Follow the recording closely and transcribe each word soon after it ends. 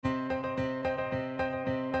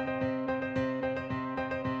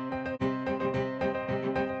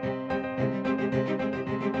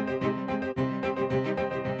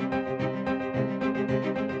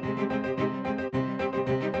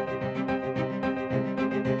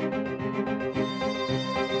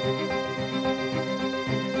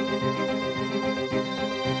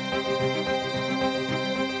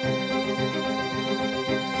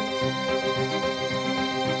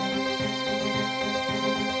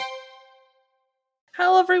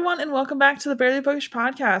Hello, everyone, and welcome back to the Barely Bookish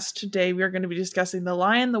podcast. Today, we are going to be discussing The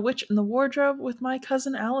Lion, the Witch, and the Wardrobe with my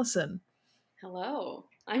cousin Allison. Hello.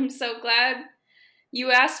 I'm so glad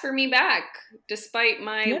you asked for me back, despite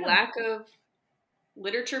my lack of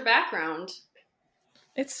literature background.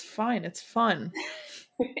 It's fine. It's fun.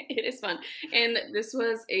 It is fun. And this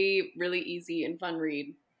was a really easy and fun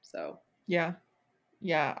read, so. Yeah,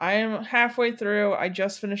 I am halfway through. I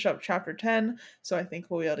just finished up chapter 10, so I think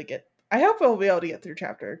I hope we'll be able to get through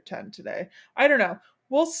chapter 10 today. I don't know.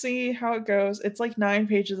 We'll see how it goes. It's like 9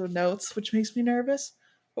 pages of notes, which makes me nervous,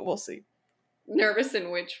 but we'll see. Nervous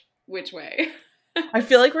in which way? I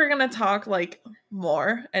feel like we're going to talk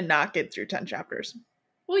more and not get through 10 chapters.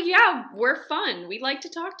 Well, yeah, we're fun. We like to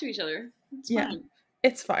talk to each other. It's fun.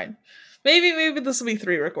 It's fine. Maybe this will be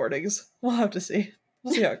 3 recordings. We'll have to see.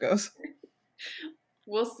 We'll see how it goes.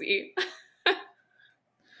 We'll see.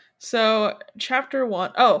 So, chapter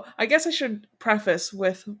 1. Oh, I guess I should preface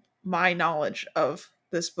with my knowledge of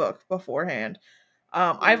this book beforehand.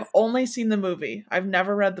 Yes. I've only seen the movie. I've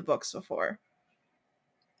never read the books before.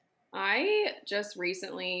 I just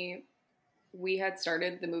recently, we had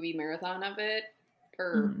started the movie marathon of it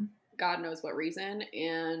for God knows what reason.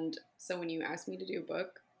 And so when you asked me to do a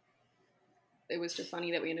book, it was just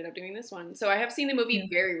funny that we ended up doing this one. So I have seen the movie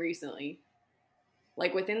very recently,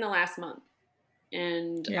 like within the last month.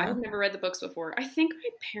 And I've never read the books before. I think my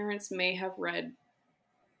parents may have read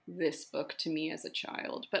this book to me as a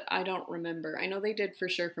child, but I don't remember. I know they did for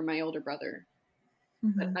sure for my older brother,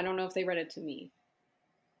 but I don't know if they read it to me.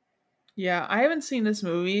 Yeah, I haven't seen this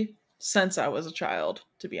movie since I was a child,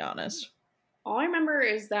 to be honest. All I remember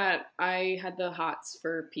is that I had the hots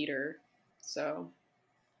for Peter, so.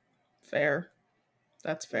 Fair.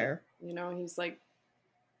 That's fair. You know, he's like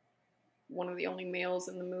one of the only males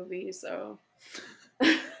in the movie, so.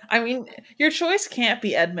 I mean, your choice can't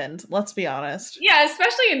be Edmund, let's be honest. Yeah,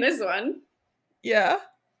 especially in this one. Yeah.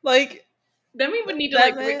 Then we would need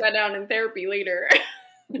to break that down in therapy later.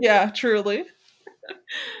 Yeah, truly.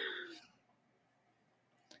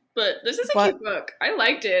 But this is a cute book. I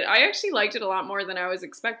liked it. I actually liked it a lot more than I was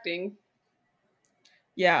expecting.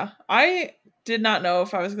 Yeah, I did not know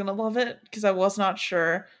if I was going to love it because I was not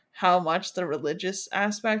sure how much the religious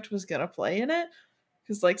aspect was going to play in it.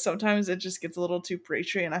 Because sometimes it just gets a little too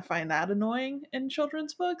preachy and I find that annoying in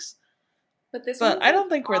children's books. But I don't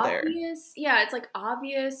think we're there. Yeah, it's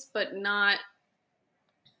obvious, but not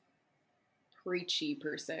preachy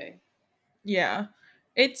per se. Yeah.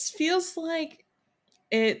 It feels like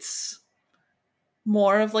it's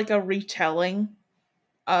more of a retelling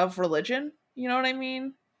of religion. You know what I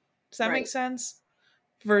mean? Does that make sense?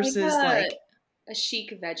 Versus a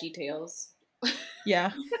chic VeggieTales.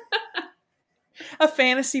 Yeah. A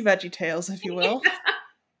fantasy VeggieTales, if you will.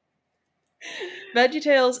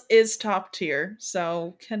 VeggieTales is top tier,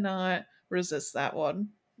 so cannot resist that one.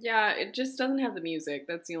 Yeah, it just doesn't have the music.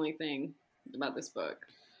 That's the only thing about this book.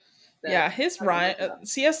 Yeah, his rhyme,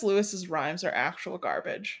 C.S. Lewis's rhymes are actual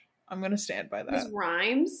garbage. I'm going to stand by that. His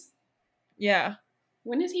rhymes? Yeah.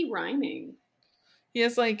 When is he rhyming? He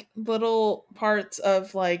has little parts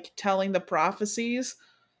of telling the prophecies,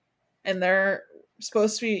 and they're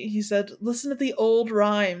supposed to be, he said, listen to the old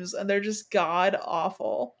rhymes, and they're just god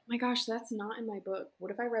awful. My gosh, that's not in my book.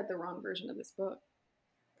 What if I read the wrong version of this book?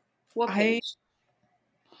 What page?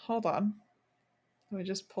 Hold on. Let me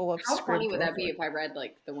just pull up. How funny would that be if I read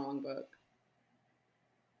the wrong book?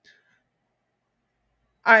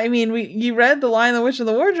 I mean, you read The Lion, the Witch, and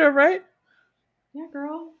the Wardrobe, right? Yeah,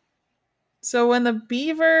 girl. So when the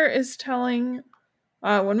beaver is telling,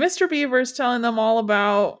 when Mr. Beaver is telling them all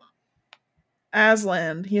about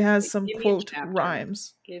Aslan, he has some quote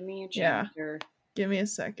rhymes. Give me a chapter. Yeah. Give me a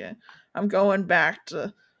second. I'm going back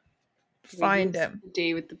to find him.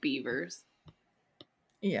 Day with the Beavers.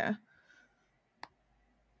 Yeah.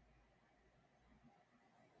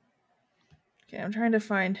 Okay, I'm trying to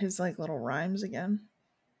find his little rhymes again.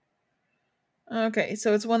 Okay,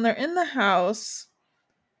 so it's when they're in the house.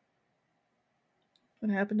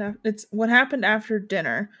 What happened after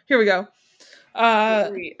dinner. Here we go.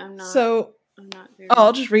 Wait, I'm not there.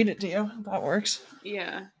 I'll just read it to you. That works.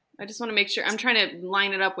 Yeah. I just want to make sure. I'm trying to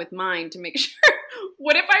line it up with mine to make sure.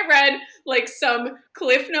 What if I read some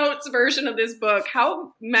Cliff Notes version of this book?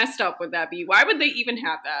 How messed up would that be? Why would they even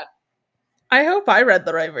have that? I hope I read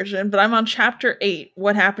the right version, but I'm on chapter 8,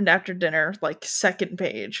 What Happened After Dinner, second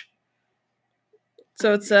page.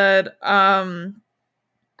 So it said,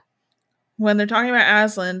 when they're talking about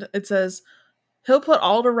Aslan, it says, he'll put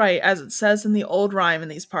all to right, as it says in the old rhyme in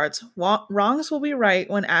these parts. Wrongs will be right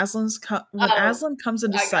when Aslan comes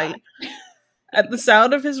into sight. At the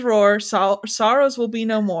sound of his roar, sorrows will be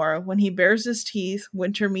no more. When he bares his teeth,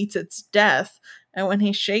 winter meets its death. And when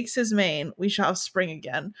he shakes his mane, we shall have spring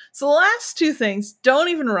again. So the last two things don't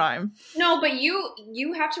even rhyme. No, but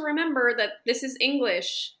you have to remember that this is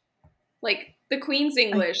English, like the Queen's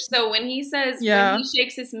English. So when he says when Yeah. he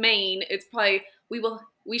shakes his mane, it's probably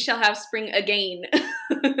we shall have spring again.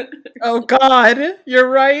 Oh God, you're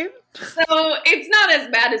right. So it's not as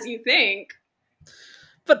bad as you think.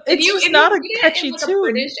 But it's If just you not a read it in catchy like a tune.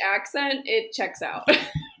 British accent, it checks out.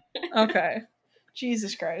 Okay.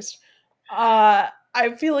 Jesus Christ. I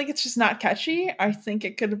feel like it's just not catchy. I think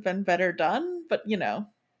it could have been better done, but you know,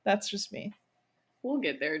 that's just me. We'll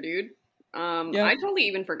get there, dude. I Yep. totally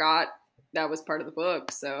even forgot that was part of the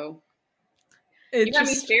book, so you It got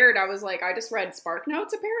me just scared. I was like, I just read Spark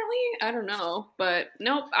Notes apparently. I don't know, but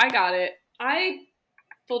nope, I got it. I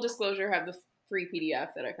full disclosure have the free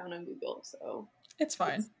PDF that I found on Google, so it's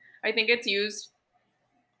fine. I think it's used.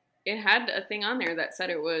 It had a thing on there that said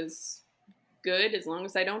it was good as long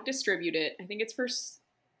as I don't distribute it. I think it's for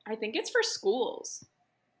schools.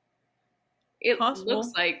 It looks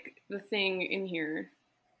Possible. like the thing in here.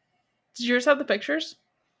 Did yours have the pictures?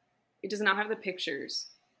 It does not have the pictures.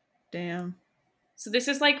 Damn. So this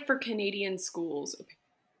is like for Canadian schools,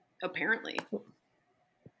 apparently.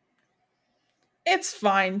 It's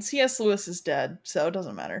fine. C.S. Lewis is dead, so it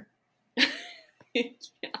doesn't matter. Yeah.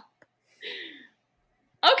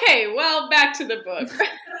 Okay, well, back to the book.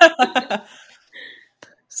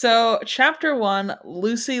 So, chapter 1,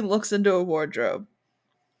 Lucy looks into a wardrobe.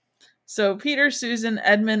 So, Peter, Susan,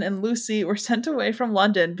 Edmund, and Lucy were sent away from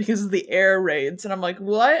London because of the air raids. And I'm like,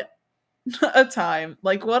 what a time.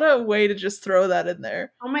 Like, what a way to just throw that in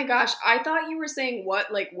there. Oh my gosh, I thought you were saying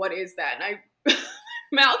what? Like, what is that? And I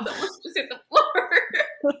mouth almost just hit the floor.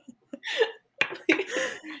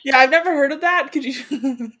 Yeah, I've never heard of that. Could you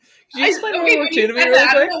explain World War II to me really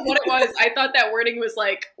I don't quick? know what it was. I thought that wording was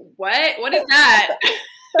like, what? What is that?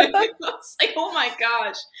 I was like, oh my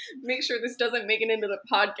gosh. Make sure this doesn't make it into the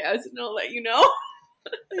podcast and I'll let you know.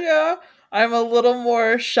 Yeah. I'm a little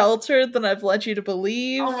more sheltered than I've led you to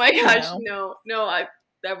believe. Oh my gosh, You know. no, I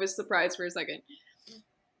was surprised for a second.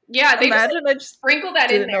 Yeah, they Imagine I just sprinkle that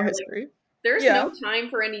in didn't know there. history. Like, there's Yeah. no time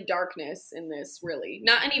for any darkness in this, really.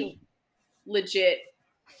 Not any legit.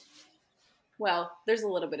 Well, there's a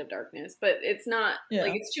little bit of darkness, but it's not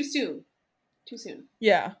like it's too soon. Too soon.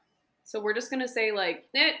 Yeah. So we're just gonna say like,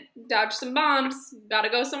 dodge some bombs, gotta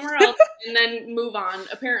go somewhere else, and then move on.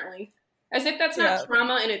 Apparently, as if that's not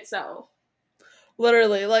trauma in itself.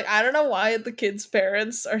 Literally, like I don't know why the kids'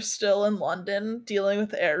 parents are still in London dealing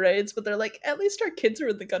with air raids, but they're like, at least our kids are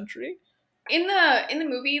in the country. In the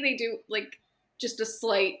movie, they do like just a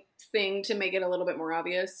slight thing to make it a little bit more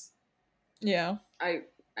obvious. Yeah.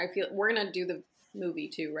 I feel we're gonna do the movie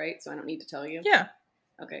too, right? So I don't need to tell you. Yeah.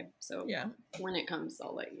 Okay. So yeah, when it comes,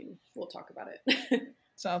 I'll let you. We'll talk about it.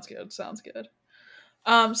 Sounds good. Sounds good.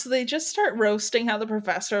 So they just start roasting how the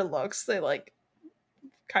professor looks. They like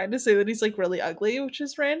kind of say that he's like really ugly, which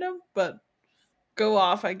is random, but go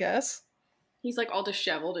off, I guess. He's like all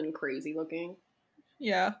disheveled and crazy looking.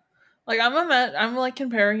 Yeah. Like I'm like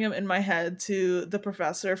comparing him in my head to the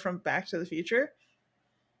professor from Back to the Future.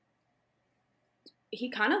 He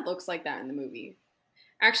kind of looks like that in the movie.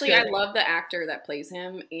 Actually, Good. I love the actor that plays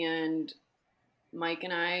him, and Mike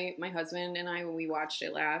and I, my husband and I, when we watched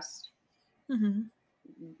it last,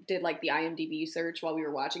 did like the IMDb search while we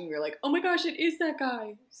were watching. We were like, "Oh my gosh, it is that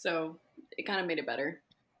guy!" So it kind of made it better.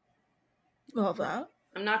 Love that.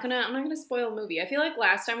 I'm not gonna spoil the movie. I feel like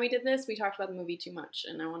last time we did this, we talked about the movie too much,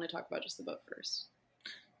 and I want to talk about just the book first.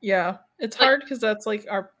 Yeah, it's hard because that's like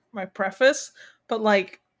my preface, but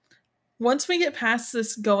like once we get past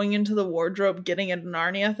this going into the wardrobe, getting into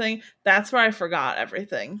Narnia thing, that's where I forgot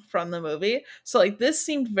everything from the movie. So like this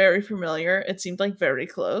seemed very familiar. It seemed like very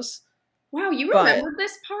close. Wow, you remembered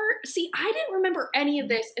this part? See, I didn't remember any of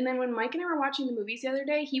this. And then when Mike and I were watching the movies the other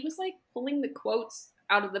day, he was like pulling the quotes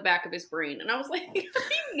out of the back of his brain. And I was like, how do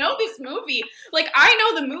you know this movie? Like, I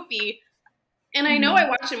know the movie. And I know I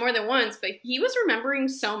watched it more than once, but he was remembering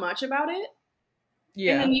so much about it.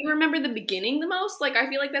 Yeah. And then you remember the beginning the most? Like, I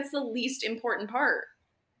feel like that's the least important part.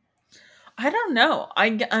 I don't know.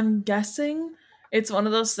 I'm guessing it's one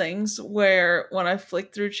of those things where when I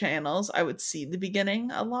flick through channels, I would see the beginning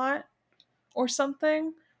a lot or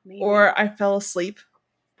something. Maybe. Or I fell asleep,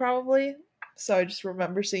 probably. So I just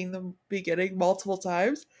remember seeing the beginning multiple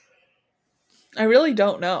times. I really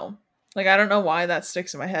don't know. Like, I don't know why that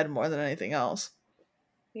sticks in my head more than anything else.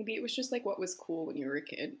 Maybe it was just like what was cool when you were a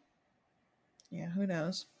kid. Yeah, who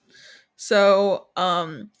knows? So,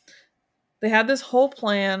 they had this whole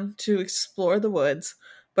plan to explore the woods,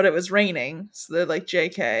 but but it was raining. So they're like,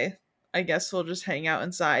 JK, I guess we'll just hang out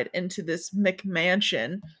inside into this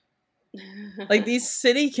McMansion. Like, these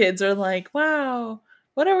city kids are like, wow,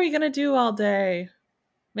 what are we going to do all day?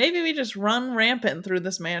 Maybe we just run rampant through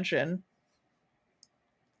this mansion.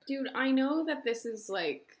 Dude, I know that this is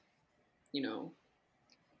like, I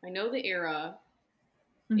know the era,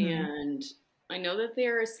 and I know that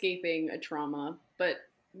they're escaping a trauma, but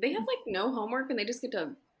they have like no homework and they just get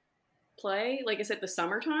to play. Like, is it the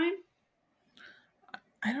summertime?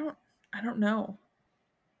 I don't know.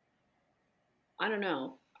 I don't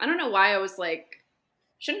know. I don't know why I was like,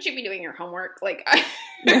 shouldn't you be doing your homework? Like,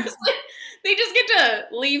 like, they just get to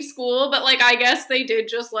leave school, but like, I guess they did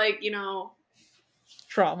just like,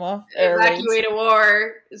 trauma, evacuate a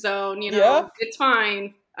war zone, It's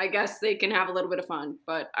fine. I guess they can have a little bit of fun.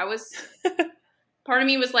 But part of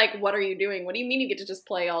me was like, what are you doing? What do you mean you get to just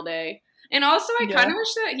play all day? And also, I kind of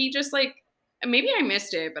wish that he just like, maybe I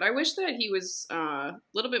missed it, but I wish that he was a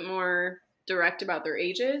little bit more direct about their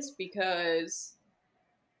ages, because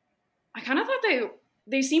I kind of thought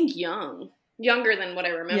they seemed younger than what I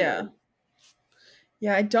remember.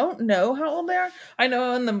 Yeah, I don't know how old they are. I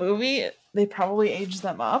know in the movie they probably aged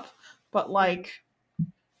them up, but like,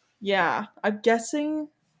 yeah, I'm guessing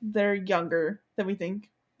they're younger than we think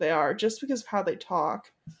they are just because of how they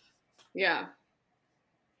talk. Yeah.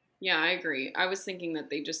 Yeah, I agree. I was thinking that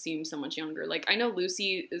they just seem so much younger. Like, I know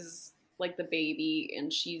Lucy is like the baby,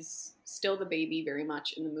 and she's still the baby very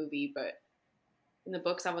much in the movie, but in the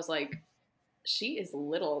books I was like, she is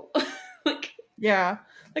little. Like, yeah.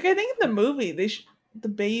 Like, I think in the movie, the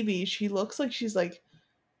baby, she looks like she's like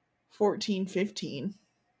 14, 15.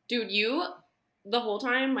 Dude, the whole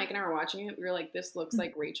time Mike and I were watching it, we were like, this looks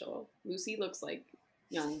like Rachel. Lucy looks like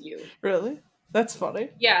young you. Really? That's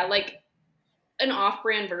funny. Yeah, like an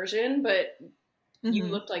off-brand version, but you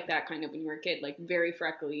looked like that kind of when you were a kid, like very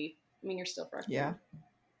freckly. I mean, you're still freckly. Yeah.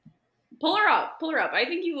 Pull her up. I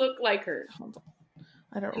think you look like her.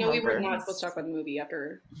 I don't remember. We were not supposed to talk about the movie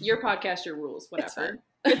after your podcast, your rules, whatever.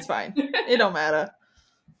 It's fine. It don't matter.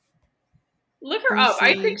 Look her up.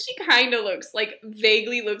 I think she kind of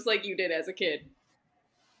vaguely looks like you did as a kid.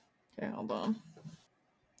 Okay, hold on.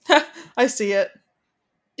 I see it.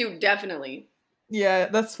 Dude, definitely. Yeah,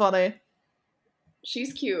 that's funny.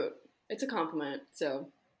 She's cute. It's a compliment, so.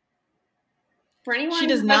 For anyone she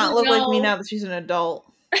does not look like me now that she's an adult,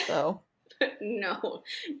 so. No,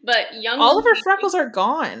 but all of her freckles are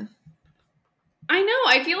gone. I know.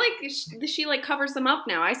 I feel like she like covers them up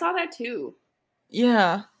now. I saw that too.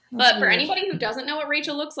 Yeah. But for anybody who doesn't know what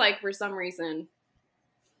Rachel looks like for some reason,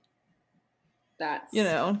 that's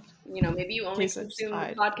maybe you only consume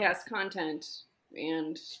podcast content,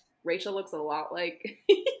 and Rachel looks a lot like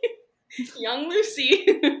young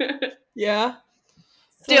Lucy. Yeah.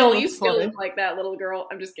 Still, you still look like that little girl.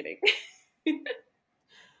 I'm just kidding.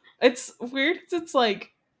 It's weird. It's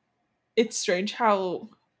like, it's strange how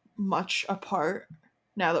much apart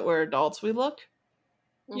now that we're adults we look.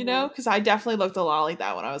 You know, because I definitely looked a lot like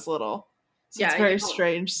that when I was little. So it's very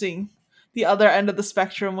strange seeing the other end of the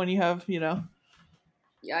spectrum when you have, Yeah,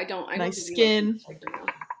 I don't nice skin.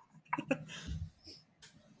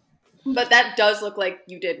 But that does look like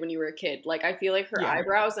you did when you were a kid. Like, I feel like her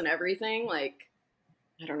eyebrows and everything, like,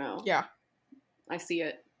 I don't know. Yeah. I see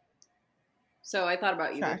it. So I thought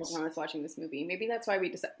about you when I was watching this movie. Maybe that's why we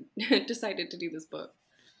decided to do this book.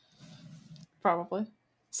 Probably.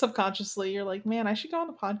 Subconsciously, you're like, man, I should go on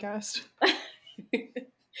the podcast.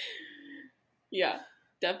 Yeah,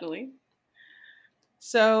 definitely.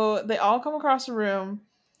 So they all come across a room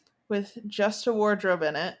with just a wardrobe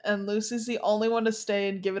in it, and Lucy's the only one to stay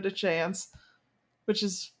and give it a chance, which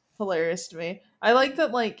is hilarious to me. I like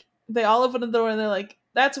that, like, they all open the door and they're like,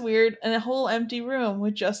 that's weird, and a whole empty room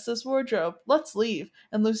with just this wardrobe. Let's leave.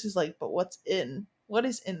 And Lucy's like, but what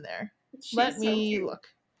is in there? Let me look.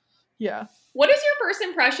 Yeah. What is your first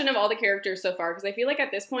impression of all the characters so far? Because I feel like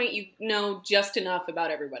at this point you know just enough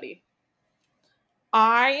about everybody.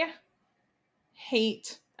 I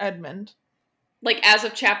hate Edmund. Like, as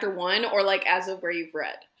of chapter 1, or like as of where you've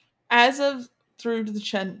read? As of through the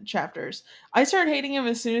chapters. I started hating him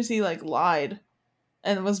as soon as he like lied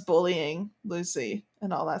and was bullying Lucy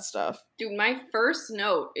and all that stuff. Dude, my first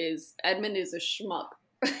note is Edmund is a schmuck.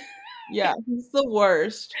 Yeah, he's the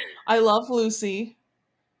worst. I love Lucy.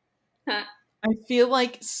 I feel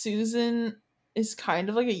like Susan is kind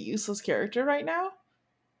of like a useless character right now.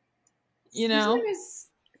 You know?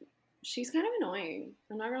 She's kind of annoying.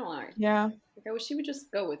 I'm not gonna lie. Yeah. Like, I wish she would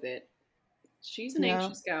just go with it. She's an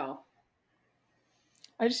anxious gal.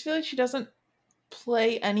 I just feel like she doesn't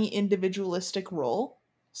play any individualistic role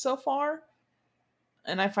so far.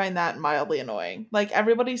 And I find that mildly annoying. Like,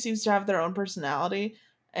 everybody seems to have their own personality,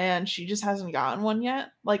 and she just hasn't gotten one yet.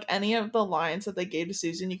 Like, any of the lines that they gave to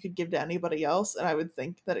Susan, you could give to anybody else, and I would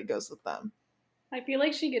think that it goes with them. I feel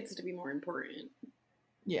like she gets to be more important.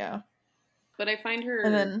 Yeah. But I find her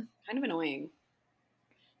And then, kind of annoying.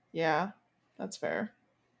 yeah, that's fair.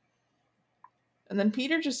 And then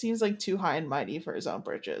Peter just seems like too high and mighty for his own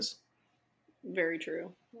britches. Very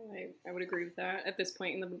true. I would agree with that at this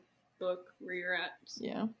point in the book where you're at.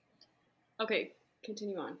 Yeah. Okay,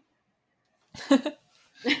 continue on.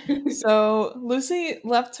 So Lucy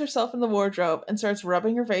left herself in the wardrobe and starts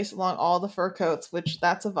rubbing her face along all the fur coats, which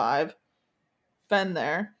that's a vibe. Been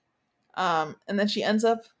there. And then she ends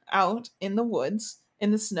up out in the woods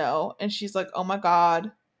in the snow, and she's like, "Oh my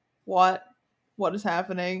god, what is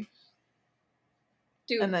happening?"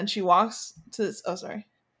 Dude. And then she walks to this. Oh, sorry.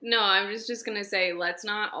 No, I'm just gonna say, let's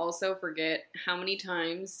not also forget how many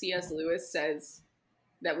times C.S. Lewis says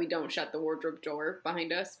that we don't shut the wardrobe door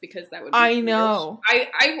behind us, because that would be I know.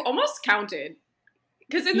 I almost counted,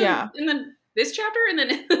 because in the this chapter and then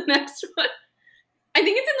in the next one, I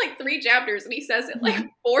think it's in like 3 chapters, and he says it like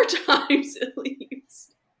 4 times at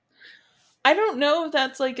least. I don't know if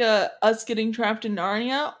that's like us getting trapped in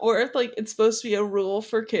Narnia, or if like it's supposed to be a rule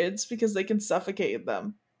for kids because they can suffocate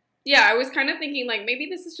them. Yeah, I was kind of thinking like maybe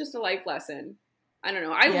this is just a life lesson. I don't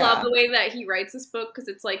know. I love the way that he writes this book, because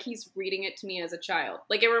it's like he's reading it to me as a child.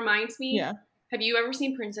 Like, it reminds me. Yeah. Have you ever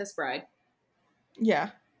seen Princess Bride?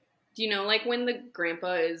 Yeah. Do you know, like, when the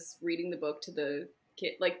grandpa is reading the book to the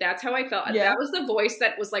kid? Like, that's how I felt. Yeah. That was the voice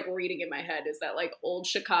that was, like, reading in my head, is that, like, old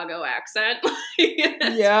Chicago accent.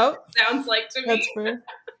 Yeah. Sounds like to me. That's fair.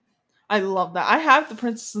 I love that. I have the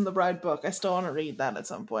Princess and the Bride book. I still want to read that at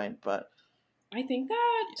some point, but... I think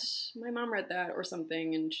that my mom read that or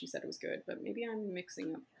something, and she said it was good, but maybe I'm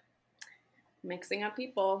mixing up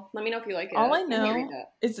people. Let me know if you like it. All I know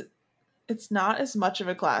is it's not as much of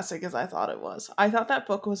a classic as I thought it was. I thought that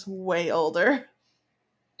book was way older.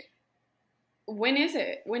 When is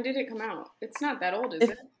it? When did it come out? It's not that old, is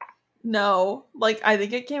it? No. Like, I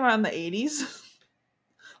think it came out in the 80s.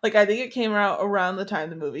 Like, I think it came out around the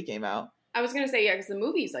time the movie came out. I was going to say, yeah, because the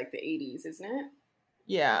movie's like the 80s, isn't it?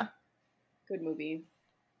 Yeah. Good movie.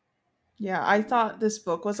 Yeah, I thought this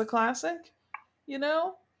book was a classic. You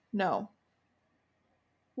know? No.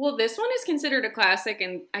 Well, this one is considered a classic,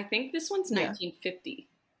 and I think this one's 1950.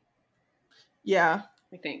 Yeah.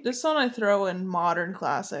 I think. This one I throw in modern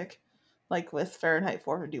classic, like with Fahrenheit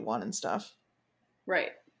 451 and stuff.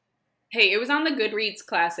 Right. Hey, it was on the Goodreads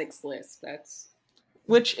classics list. That's...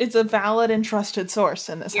 Which is a valid and trusted source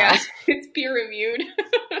in this house. It's peer-reviewed.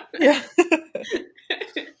 Yeah.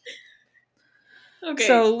 Okay.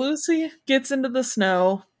 So Lucy gets into the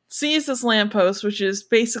snow, sees this lamppost, which is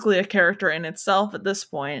basically a character in itself at this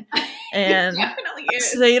point, and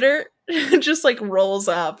Seder just like rolls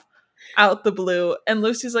up out the blue, and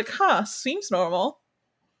Lucy's like, "Huh, seems normal."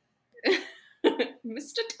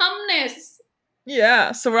 Mr. Tumnus.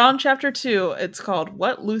 Yeah, so we're on chapter 2. It's called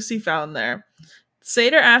What Lucy Found There.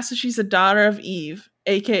 Seder asks if she's a daughter of Eve,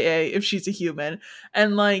 aka if she's a human,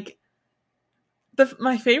 and like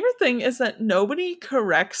my favorite thing is that nobody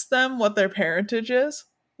corrects them what their parentage is,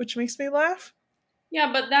 which makes me laugh.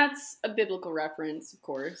 Yeah, but that's a biblical reference, of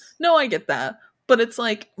course. No, I get that. But it's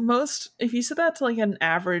like if you said that to like an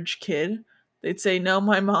average kid, they'd say, "No,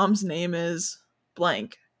 my mom's name is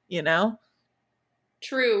blank," you know?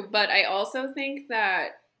 True, but I also think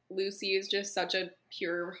that Lucy is just such a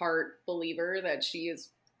pure heart believer that she is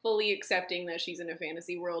fully accepting that she's in a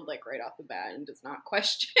fantasy world, like, right off the bat, and does not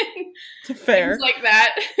question Fair. things like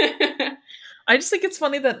that. I just think it's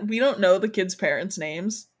funny that we don't know the kids' parents'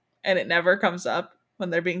 names, and it never comes up when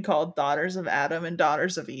they're being called daughters of Adam and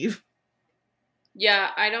daughters of Eve. Yeah,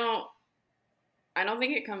 I don't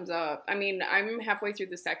think it comes up. I mean, I'm halfway through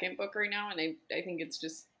the second book right now, and I think it's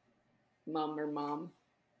just mum or mom.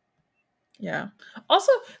 Yeah.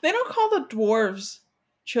 Also, they don't call the dwarves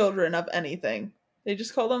children of anything. They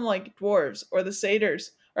just call them, like, dwarves, or the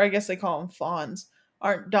satyrs, or I guess they call them fawns,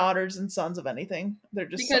 aren't daughters and sons of anything. They're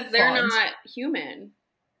just because they're not human.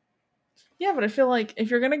 Yeah, but I feel like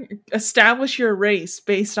if you're going to establish your race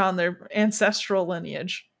based on their ancestral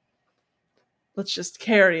lineage, let's just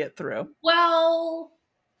carry it through. Well,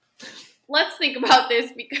 let's think about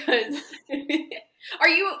this, because are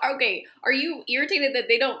you irritated that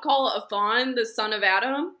they don't call a fawn the son of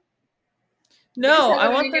Adam? No, I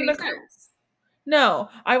want them to No,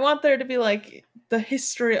 I want there to be like the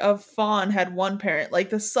history of Fawn had one parent, like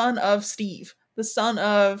the son of Steve, the son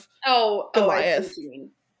of Goliath.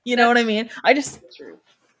 You know what I mean? I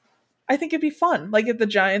think it'd be fun, like if the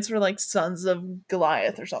giants were like sons of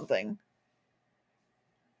Goliath or something.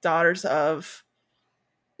 daughters of.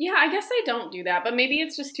 Yeah, I guess they don't do that, but maybe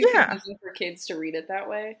it's just too Yeah, confusing for kids to read it that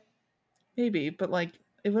way. maybe, but like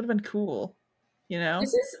it would have been cool, you know?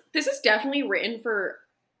 This is definitely written for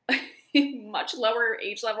a much lower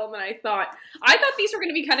age level than I thought. I thought these were going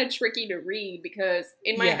to be kind of tricky to read because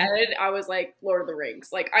in my Yeah. head I was like Lord of the Rings.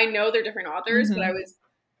 Like I know they're different authors, but Mm-hmm.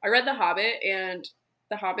 I read The Hobbit, and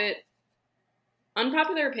The Hobbit,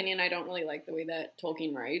 unpopular opinion, I don't really like the way that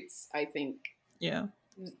Tolkien writes. I think Yeah.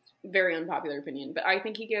 very unpopular opinion, but I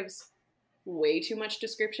think he gives way too much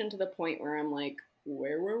description to the point where I'm like,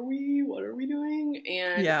 where were we? What are we doing?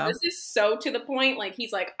 And Yeah. this is so to the point. Like,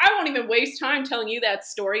 he's like, I won't even waste time telling you that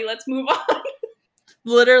story. Let's move on.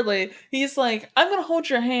 Literally, he's like, I'm gonna hold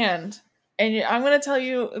your hand, and I'm gonna tell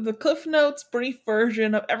you the Cliff Notes brief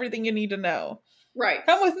version of everything you need to know. Right.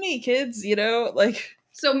 Come with me, kids. You know, like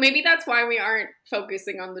So maybe that's why we aren't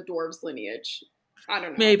focusing on the dwarves' lineage. I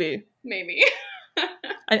don't know. maybe. Maybe.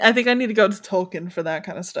 I think I need to go to Tolkien for that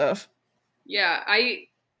kind of stuff. Yeah,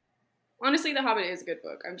 honestly, The Hobbit is a good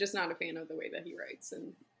book. I'm just not a fan of the way that he writes.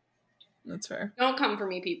 And That's fair. don't come for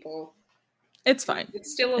me, people. It's fine.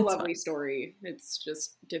 It's still a It's lovely fine. story. It's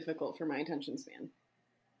just difficult for my attention span.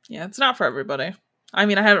 Yeah, it's not for everybody. I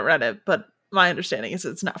mean, I haven't read it, but my understanding is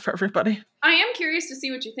it's not for everybody. I am curious to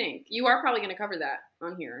see what you think. You are probably going to cover that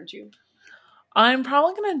on here, aren't you? I'm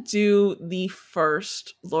probably gonna do the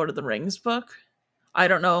first Lord of the Rings book. I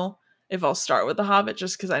don't know if I'll start with The Hobbit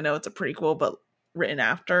just because I know it's a prequel, but written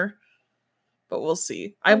after. But we'll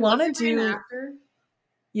see. I Oh, was want to it written do, after?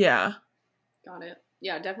 yeah, Got it.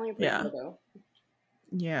 Yeah, definitely a yeah, prequel though.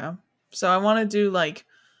 yeah. So I want to do like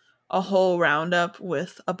a whole roundup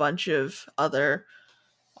with a bunch of other,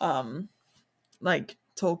 um, like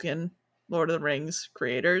Tolkien, Lord of the Rings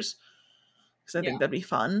creators, because I Yeah. think that'd be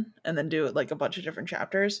fun, and then do it like a bunch of different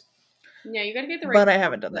chapters. Yeah, you got to get the right But I people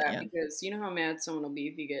haven't done for that that yet. because you know how mad someone will be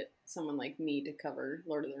if you get someone like me to cover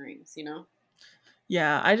Lord of the Rings, you know?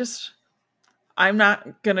 Yeah, I'm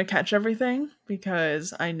not gonna catch everything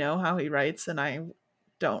because I know how he writes, and I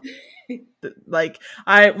don't like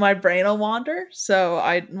I my brain will wander, so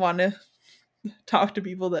I want to talk to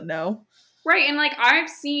people that know. Right, and like I've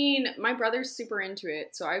seen my brother's super into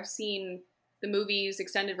it, so I've seen the movies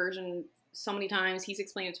extended version so many times. He's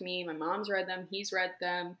explained it to me. My mom's read them, he's read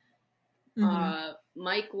them. Mm-hmm.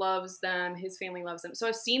 Mike loves them, his family loves them. So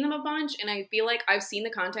I've seen them a bunch, and I feel like I've seen the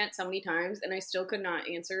content so many times, and I still could not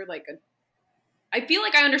answer like a. I feel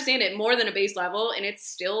like I understand it more than a base level, and it's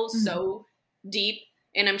still Mm-hmm. so deep.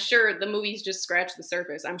 And I'm sure the movies just scratch the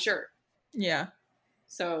surface. I'm sure. Yeah,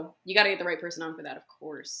 So you got to get the right person on for that, of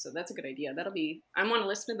course. So that's a good idea. That'll be. I want to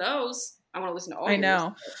listen to those. I want to listen to all I yours.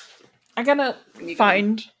 know. I gotta It's gonna be a good one.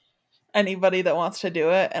 find anybody that wants to do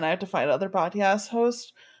it, and I have to find other podcast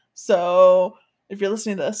hosts. So if you're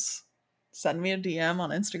listening to this, send me a DM on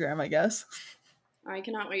Instagram, I guess. I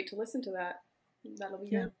cannot wait to listen to that. That'll be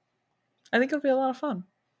Yeah, good. I think it'll be a lot of fun.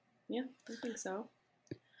 Yeah, I think so.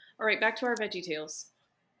 All right, back to our Veggie Tales.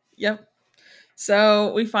 Yep.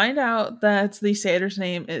 So we find out that the satyr's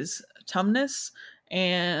name is Tumnus,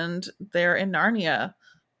 and they're in Narnia.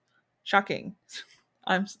 Shocking.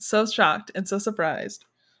 I'm so shocked and so surprised.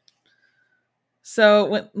 So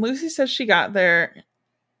when Lucy says she got there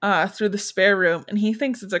through the spare room, and he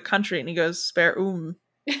thinks it's a country, and he goes spare which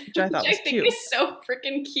I Which thought I was think cute. is so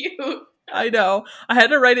freaking cute. I know. I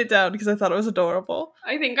had to write it down because I thought it was adorable.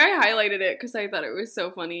 I think I highlighted it because I thought it was so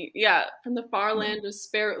funny. Yeah, from the far Yeah. land of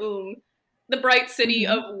Spare the bright city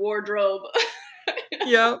Mm-hmm. of wardrobe.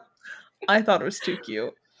 Yep. I thought it was too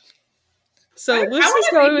cute. I So want Lucy's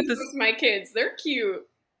to going read with these this. with my kids. They're cute.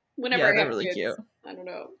 Yeah, Whenever I they're have really kids, cute. I don't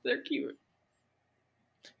know. They're cute.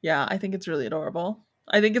 Yeah, I think it's really adorable.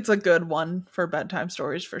 I think it's a good one for bedtime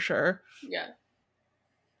stories for sure. Yeah.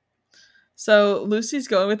 So Lucy's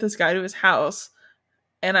going with this guy to his house,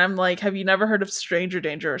 and I'm like, have you never heard of stranger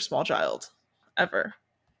danger or small child? Ever.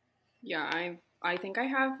 Yeah, I think I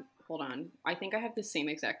have. Hold on. I think I have the same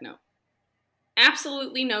exact note.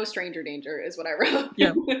 Absolutely no stranger danger is what I wrote.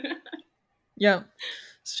 Yeah. Yeah.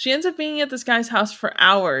 So she ends up being at this guy's house for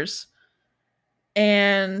hours,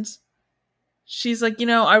 and she's like,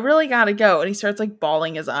 I really gotta go. And he starts like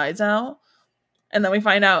bawling his eyes out. And then we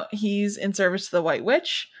find out he's in service to the White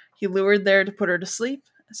Witch. He lured there to put her to sleep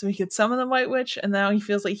so he could summon the White Witch, and now he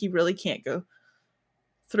feels like he really can't go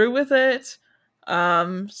through with it.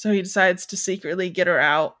 So he decides to secretly get her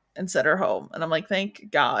out and set her home. And I'm like,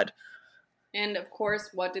 thank God. And of course,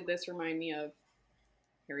 what did this remind me of?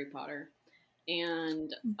 Harry Potter.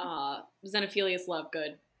 And Xenophilius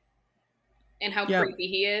Lovegood. And how Yep. creepy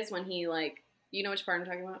he is when he like, you know which part I'm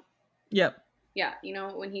talking about? Yep. Yeah, you know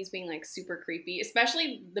when he's being like super creepy,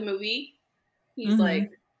 especially the movie. He's Mm-hmm.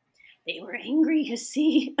 like they were angry, you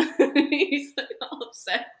see. He's like all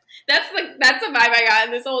upset. That's the vibe I got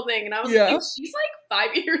in this whole thing. And I was like, she's like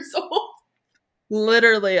 5 years old.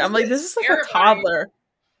 Literally. I'm like, this is like a toddler.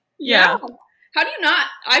 Yeah. How do you not,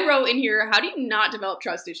 I wrote in here, how do you not develop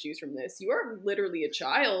trust issues from this? You are literally a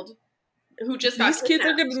child who just got These kids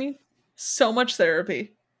are going to need so much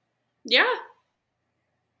therapy. Yeah.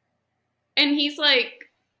 And he's like,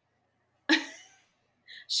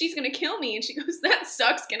 she's going to kill me. And she goes, that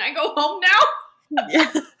sucks. Can I go home now?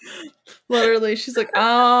 Yeah. Literally. She's like,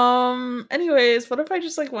 anyways, what if I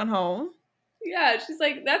just like went home? Yeah. She's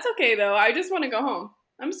like, that's okay though. I just want to go home.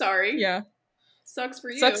 I'm sorry. Yeah. Sucks for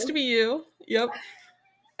you. Sucks to be you. Yep.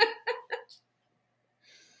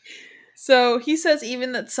 So he says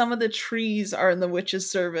even that some of the trees are in the witch's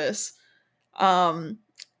service. And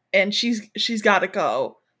she's got to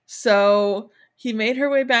go. So she made her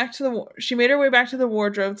way back to the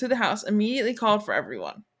wardrobe to the house, immediately called for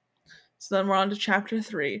everyone. So then we're on to chapter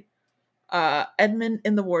 3. Edmund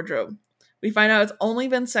in the wardrobe. We find out it's only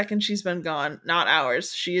been seconds she's been gone, not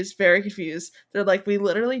hours. She is very confused. They're like, we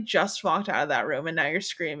literally just walked out of that room and now you're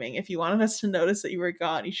screaming. If you wanted us to notice that you were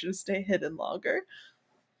gone, you should have stayed hidden longer.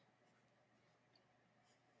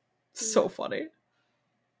 So funny.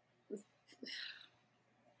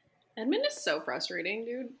 Edmund is so frustrating,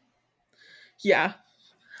 dude. Yeah.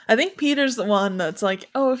 I think Peter's the one that's like,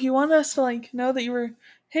 oh, if you want us to like know that you were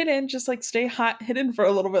hidden, just like stay hidden for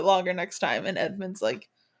a little bit longer next time. And Edmund's like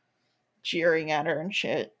jeering at her and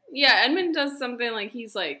shit. Yeah, Edmund does something like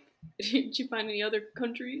he's like, did you find any other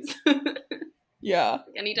countries? Yeah.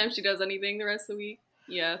 Anytime she does anything the rest of the week.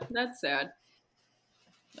 Yeah, that's sad.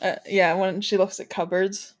 Yeah, when she looks at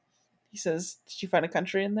cupboards, he says, did you find a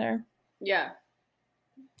country in there? Yeah.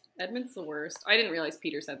 Edmund's the worst. I didn't realize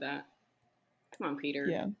Peter said that. Come on, Peter.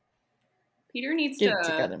 Yeah. Peter needs Get to it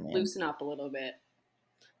together, man. loosen up a little bit.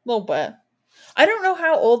 A little bit. I don't know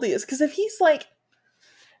how old he is, because if he's like,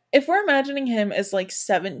 if we're imagining him as like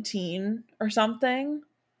 17 or something,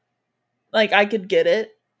 like I could get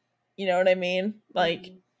it. You know what I mean?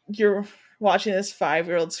 Like you're watching this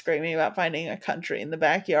 5-year-old screaming about finding a country in the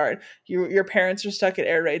backyard. Your parents are stuck at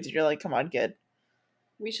air raids and you're like, come on, kid.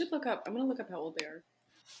 We should look up. I'm going to look up how old they are.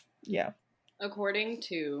 Yeah. According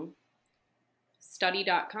to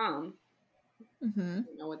study.com, I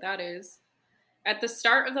don't know what that is. At the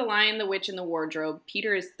start of The Lion, the Witch, and the Wardrobe,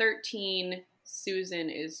 Peter is 13, Susan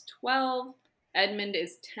is 12, Edmund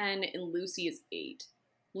is 10, and Lucy is 8.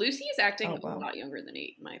 Lucy is acting a lot younger than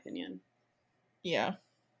 8, in my opinion. Yeah.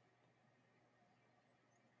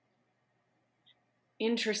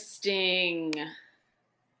 Interesting.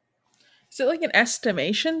 Is it like an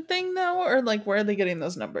estimation thing, though? Or like, where are they getting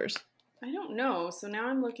those numbers? I don't know. So now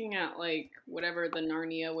I'm looking at like whatever the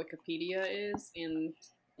Narnia Wikipedia is, and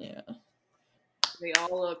yeah,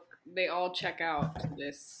 they all check out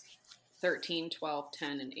this 13, 12,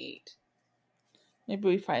 10, and 8. Maybe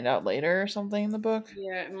we find out later or something in the book.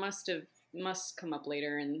 Yeah, it must come up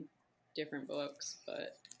later in different books,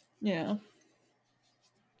 but yeah.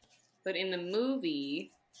 But in the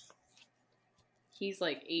movie, he's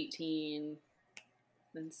like 18,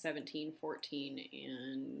 then 17, 14,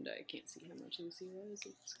 and I can't see how much Lucy was.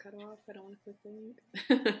 It's cut off. I don't want to click the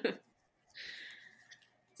link.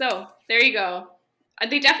 So, there you go.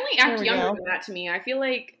 They definitely act younger than that to me. I feel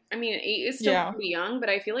like, I mean, 8 is still pretty young, but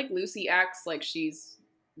I feel like Lucy acts like she's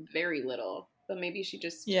very little. But maybe she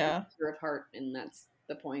just grew apart, and that's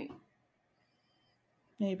the point.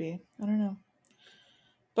 Maybe. I don't know.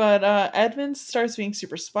 But Edmund starts being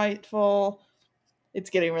super spiteful. It's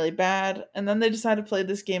getting really bad. And then they decide to play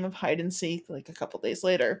this game of hide and seek like a couple days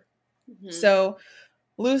later. Mm-hmm. So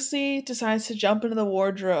Lucy decides to jump into the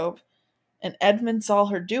wardrobe, and Edmund saw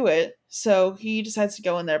her do it. So he decides to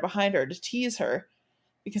go in there behind her to tease her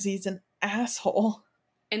because he's an asshole.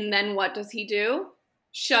 And then what does he do?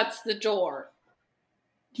 Shuts the door.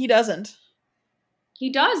 He doesn't. He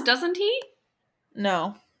does, doesn't he?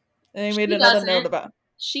 No. And they made another note about it.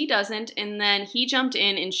 She doesn't, and then he jumped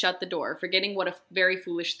in and shut the door, forgetting what a very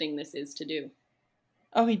foolish thing this is to do.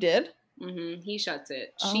 Oh, he did? Mm-hmm. He shuts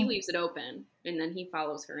it. Oh. She leaves it open, and then he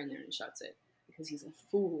follows her in there and shuts it, because he's a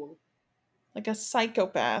fool. Like a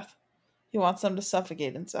psychopath. He wants them to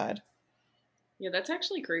suffocate inside. Yeah, that's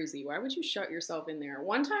actually crazy. Why would you shut yourself in there?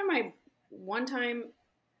 One time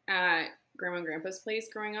at Grandma and Grandpa's place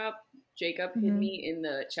growing up, Jacob hid me in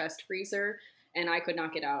the chest freezer, and I could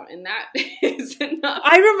not get out. And that is enough.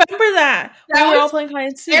 I remember that. We were all playing hide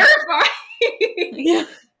and seek. Terrifying. Yeah.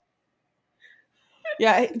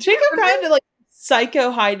 Yeah, Jacob kind of like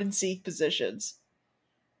psycho hide and seek positions.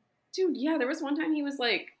 Dude, yeah, there was one time he was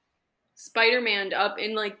like Spider-Man up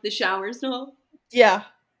in like the shower stall. Yeah.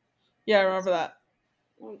 Yeah, I remember that.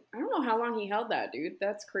 I don't know how long he held that, dude.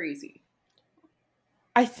 That's crazy.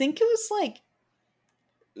 I think it was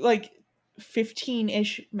like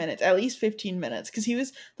 15-ish minutes, at least 15 minutes, because he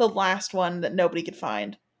was the last one that nobody could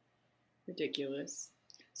find. Ridiculous.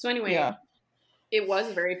 So anyway, Yeah. it was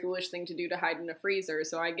a very foolish thing to do to hide in a freezer,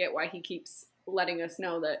 so I get why he keeps letting us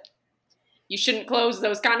know that you shouldn't close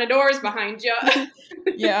those kind of doors behind you.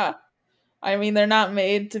 Yeah. I mean, they're not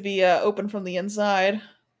made to be open from the inside.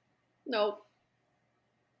 Nope.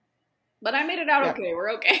 But I made it out Yeah. okay.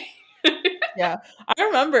 We're okay. Yeah. I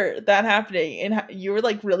remember that happening, and you were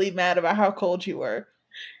like really mad about how cold you were.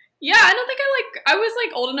 Yeah, I don't think I was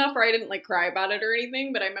like old enough where I didn't like cry about it or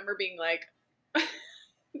anything, but I remember being like,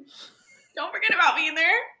 don't forget about me in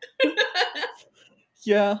there.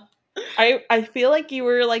 Yeah. I feel like you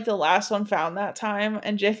were like the last one found that time,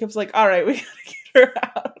 and Jacob's like, all right, we gotta get her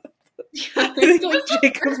out. I think like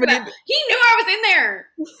Jacob made... He knew I was in there.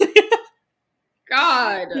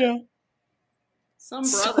 God. Yeah. Some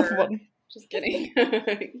brother. So funny. Just kidding.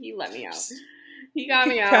 He let me out. He got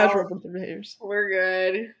me out. Casual behaviors. We're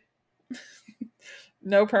good.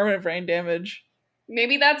 No permanent brain damage.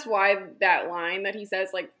 Maybe that's why that line that he says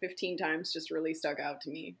like 15 times just really stuck out to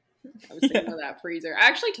me. I was thinking of that freezer. I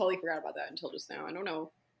actually totally forgot about that until just now. I don't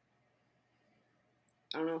know.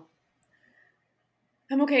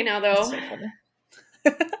 I'm okay now, though. So funny.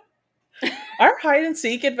 Our hide and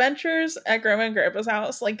seek adventures at Grandma and Grandpa's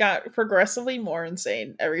house like got progressively more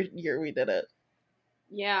insane every year we did it.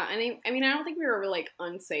 Yeah, and I mean, I don't think we were really like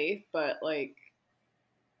unsafe, but like,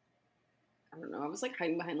 I don't know. I was like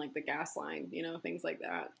hiding behind like the gas line, you know, things like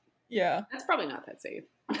that. Yeah, that's probably not that safe.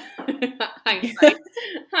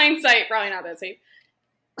 Hindsight, probably not that safe.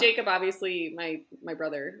 Jacob, obviously, my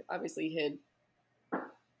brother, obviously hid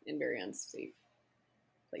in very unsafe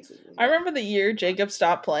places. Well. I remember the year Jacob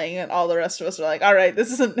stopped playing, and all the rest of us were like, "All right,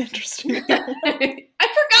 this isn't interesting." I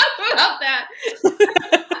forgot about that.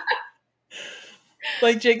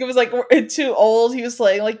 Like Jacob was like, "We're too old." He was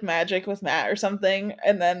playing like Magic with Matt or something,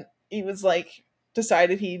 and then he was like,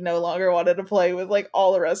 decided he no longer wanted to play with like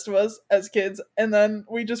all the rest of us as kids, and then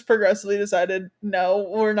we just progressively decided, no,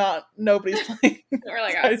 we're not. Nobody's playing. We're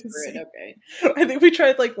like, oh, screw it. Okay. I think we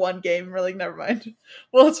tried like one game, and we're like, never mind.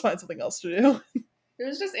 Well, let's find something else to do. It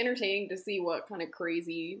was just entertaining to see what kind of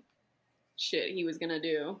crazy shit he was gonna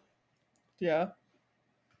do. Yeah.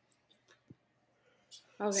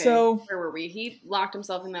 Okay, so where were we? He locked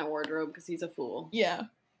himself in that wardrobe because he's a fool. Yeah.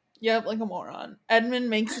 Yep, like a moron. Edmund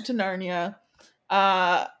makes it to Narnia.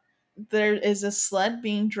 There is a sled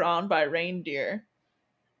being drawn by reindeer.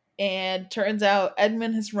 And turns out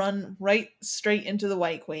Edmund has run right straight into the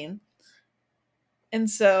White Queen. And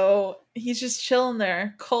so he's just chilling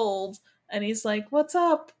there, cold. And he's like, "What's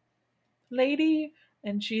up, lady?"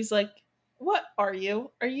 And she's like, "What are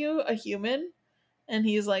you? Are you a human?" And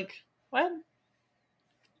he's like, "What?"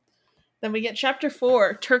 Then we get chapter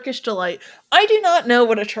 4, Turkish Delight. I do not know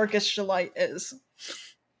what a Turkish Delight is.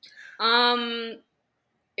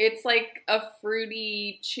 It's like a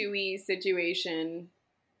fruity, chewy situation.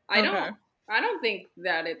 I don't think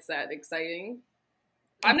that it's that exciting.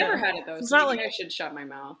 I've never had it though, so maybe like, I should shut my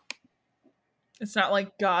mouth. It's not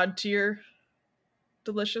like God tier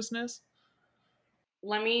deliciousness.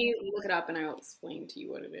 Let me look it up and I'll explain to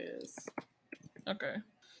you what it is. Okay.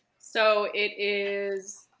 So it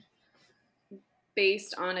is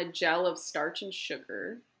based on a gel of starch and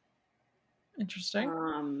sugar. Interesting.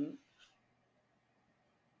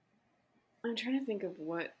 I'm trying to think of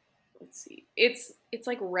what. Let's see. It's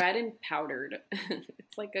like red and powdered.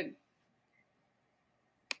 It's like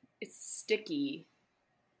it's sticky.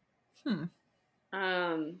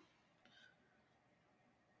 I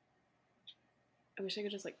wish I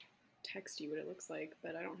could just like text you what it looks like,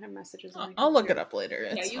 but I don't have messages on. I'll look it up later.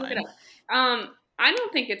 Yeah, you look it up. I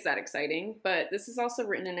don't think it's that exciting, but this is also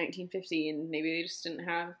written in 1950, and maybe they just didn't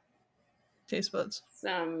have taste buds.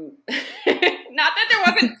 Some, not that there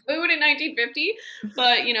wasn't food in 1950,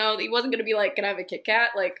 but you know, he wasn't gonna be like, "Can I have a Kit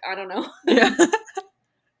Kat?" Like, I don't know. Yeah.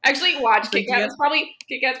 Actually, watch Kit Kat.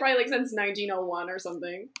 Kit Kat's probably like since 1901 or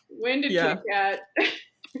something. When did Kit Kat?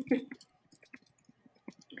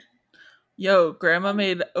 Yo, Grandma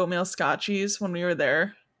made oatmeal scotchies when we were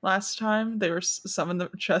there last time. They were some in the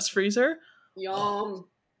chest freezer. Yum.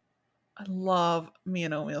 I love me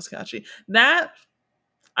an oatmeal scotchie. That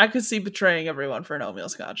I could see betraying everyone for an oatmeal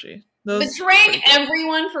scotchie. Betraying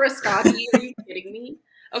everyone for a scotchie? Are you kidding me?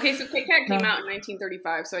 Okay, so Kit Kat came out in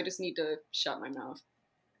 1935, so I just need to shut my mouth.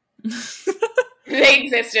 They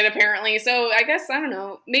existed apparently, so I guess I don't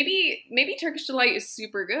know. Maybe Turkish Delight is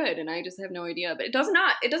super good, and I just have no idea. But it does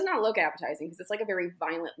not look appetizing because it's like a very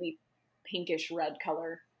violently pinkish red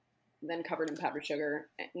color. then covered in powdered sugar,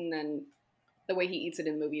 and then the way he eats it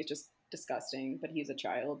in the movie is just disgusting. But he's a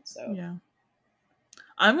child, so Yeah.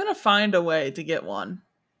 I'm gonna find a way to get one.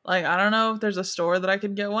 Like, I don't know if there's a store that I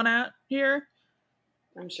could get one at here,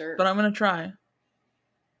 I'm sure. but I'm gonna try.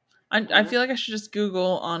 I feel like I should just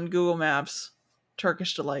Google on Google Maps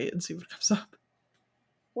Turkish delight and see what comes up.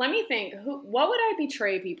 Let me think. What would I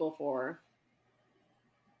betray people for?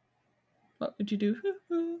 What would you do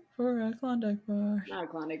for a Klondike bar? Not a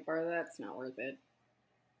Klondike bar. That's not worth it.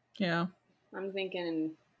 Yeah. I'm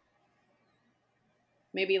thinking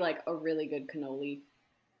maybe like a really good cannoli.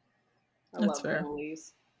 I That's love fair.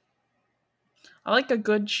 cannolis. I like a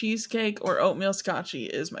good cheesecake or oatmeal scotchy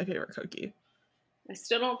is my favorite cookie. I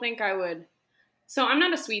still don't think I would. So I'm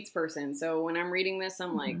not a sweets person. So when I'm reading this,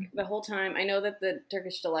 I'm like, the whole time, I know that the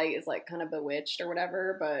Turkish delight is like kind of bewitched or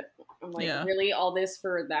whatever, but I'm like, really all this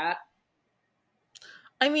for that?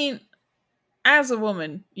 I mean, as a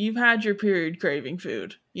woman, you've had your period craving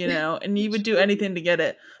food, you know, and you would do anything to get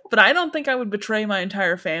it. But I don't think I would betray my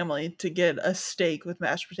entire family to get a steak with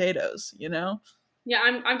mashed potatoes, you know? Yeah,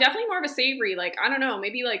 I'm definitely more of a savory. Like, I don't know,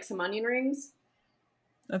 maybe like some onion rings.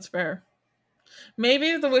 That's fair.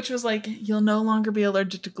 Maybe if the witch was like, you'll no longer be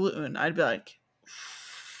allergic to gluten, I'd be like,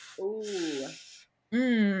 ooh.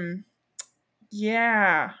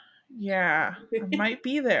 Yeah. I might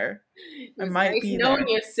be there. It was nice knowing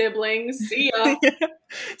you, siblings. See ya.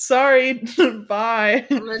 Sorry. Bye.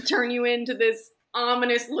 I'm gonna turn you into this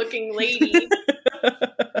ominous looking lady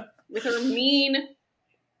with her mean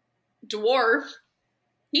dwarf.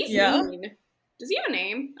 He's mean. Does he have a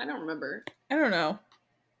name? I don't remember. I don't know.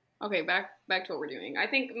 Okay, back to what we're doing. I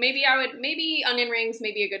think maybe onion rings,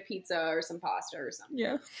 maybe a good pizza or some pasta or something.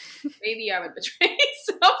 Yeah. Maybe I would betray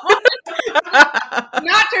someone.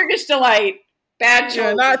 Not Turkish delight. Bad choice.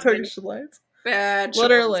 Yeah, not Turkish delight. Bad choice.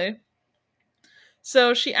 Literally.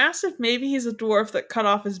 So she asked if maybe he's a dwarf that cut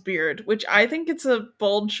off his beard, which I think it's a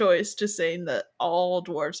bold choice to saying that all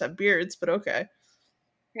dwarves have beards, but okay.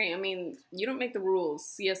 Hey, I mean, you don't make the rules.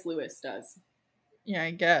 C.S. Lewis does. Yeah,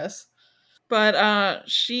 I guess. But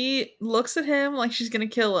she looks at him like she's gonna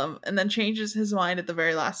kill him, and then changes his mind at the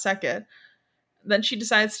very last second. Then she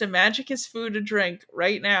decides to magic his food and drink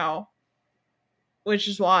right now, which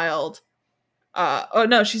is wild. Oh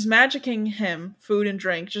no, she's magicking him food and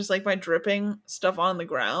drink just like by dripping stuff on the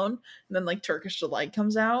ground, and then like Turkish delight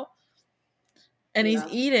comes out. And he's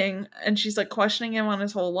eating, and she's like questioning him on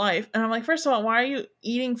his whole life. And I'm like, first of all, why are you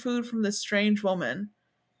eating food from this strange woman?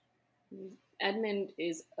 Edmund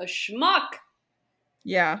is a schmuck.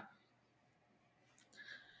 Yeah.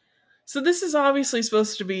 So this is obviously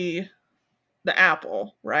supposed to be the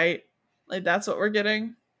apple, right? Like, that's what we're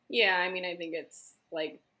getting? Yeah, I mean, I think it's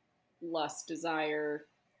like lust, desire,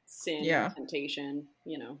 sin, temptation,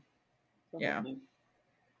 you know. Yeah.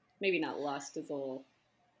 Maybe not lust, is a little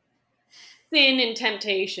sin and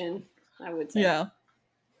temptation, I would say. Yeah.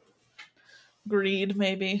 Greed,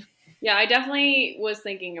 maybe. Yeah, I definitely was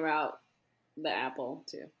thinking about the apple,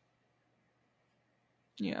 too.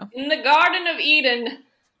 Yeah. In the Garden of Eden.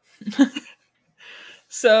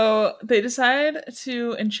 So they decide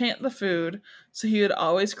to enchant the food so he would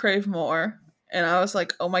always crave more. And I was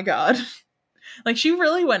like, oh my god. Like, she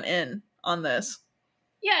really went in on this.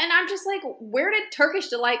 Yeah, and I'm just like, where did Turkish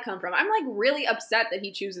delight come from? I'm like really upset that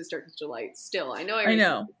he chooses Turkish delight still. I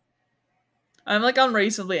know. I'm like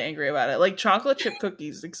unreasonably angry about it. Like, chocolate chip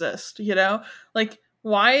cookies exist, you know? Like,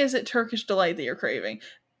 why is it Turkish delight that you're craving?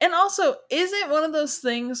 And also, is it one of those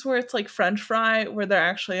things where it's like French fry where they're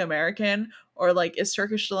actually American? Or like, is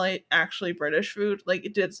Turkish delight actually British food? Like,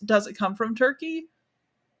 does it come from Turkey?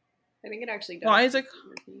 I think it actually does. Why is it?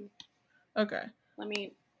 Okay.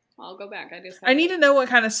 I'll go back. I need to know what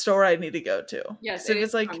kind of store I need to go to. Yes, so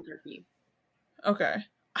it's like Turkey. Okay.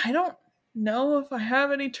 I don't know if I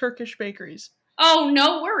have any Turkish bakeries. Oh,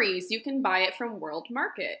 no worries. You can buy it from World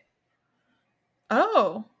Market.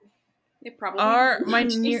 Oh. It probably are my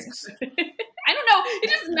nearest. I don't know.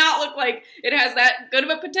 It does not look like it has that good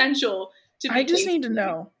of a potential to be. I just need to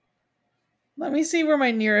know. Let me see where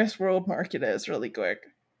my nearest World Market is really quick.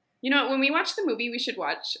 You know, when we watch the movie, we should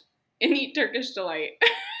watch and eat Turkish delight.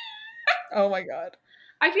 Oh my god.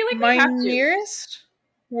 I feel like my nearest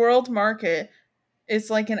World Market is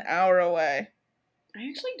like an hour away. I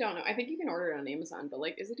actually don't know. I think you can order it on Amazon, but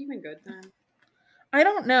like, is it even good then? I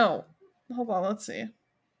don't know. Hold on, let's see.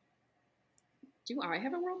 Do I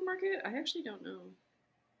have a World Market? I actually don't know.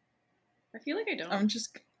 I feel like I don't. I'm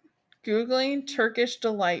just Googling Turkish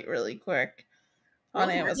delight really quick on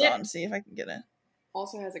Amazon to see if I can get it.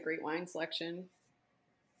 Also has a great wine selection.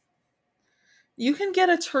 You can get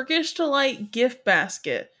a Turkish delight gift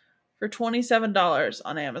basket for $27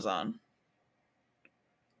 on Amazon.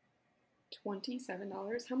 $27?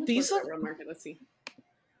 How much These was it look... at Real Market? Let's see.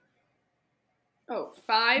 Oh,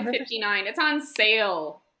 $5.59. It's on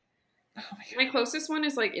sale. Oh my closest one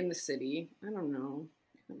is like in the city. I don't know.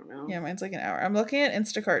 Yeah, mine's like an hour. I'm looking at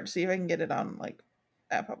Instacart to see if I can get it on like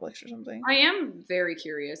at Publix or something. I am very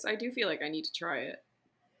curious. I do feel like I need to try it.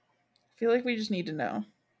 I feel like we just need to know.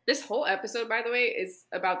 This whole episode, by the way, is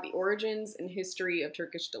about the origins and history of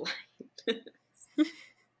Turkish Delight.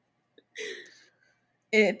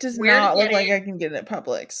 It does not look like I can get it at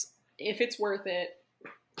Publix. If it's worth it.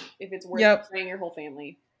 If it's worth paying your whole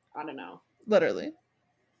family. I don't know. Literally.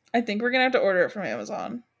 I think we're going to have to order it from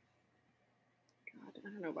Amazon. God, I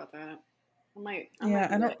don't know about that. I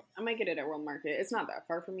might get it at World Market. It's not that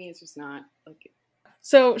far from me. It's just not like...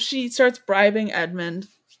 So she starts bribing Edmund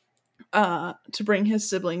to bring his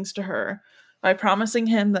siblings to her by promising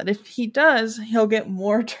him that if he does, he'll get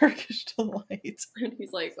more Turkish Delight. And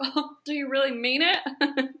he's like, oh, do you really mean it?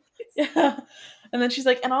 Yeah. And then she's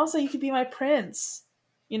like, and also you could be my prince,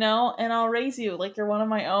 you know, and I'll raise you like you're one of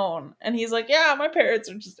my own. And he's like, yeah, my parents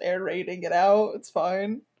are just air-raiding it out. It's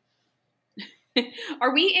fine.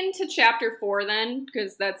 Are we into chapter 4 then?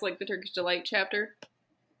 Because that's like the Turkish Delight chapter.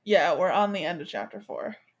 Yeah, we're on the end of chapter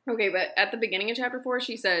 4. Okay, but at the beginning of chapter 4,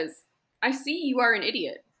 she says, I see you are an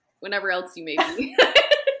idiot, whatever else you may be. I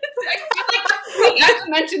feel like we have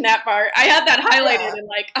to mention that part. I had that highlighted and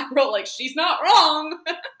like I wrote like, she's not wrong.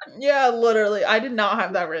 Yeah, literally. I did not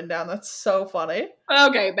have that written down. That's so funny.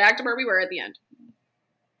 Okay, back to where we were at the end.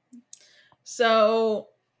 So,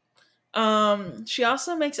 she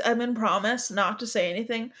also makes Edmund promise not to say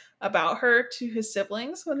anything about her to his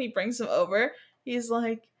siblings when he brings them over. He's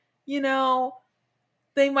like, you know,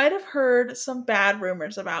 they might have heard some bad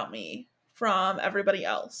rumors about me from everybody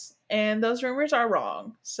else, and those rumors are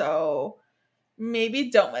wrong, so maybe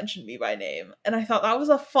don't mention me by name. And I thought that was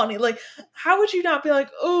a funny, like, how would you not be like,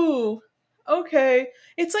 ooh, okay.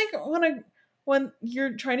 It's like when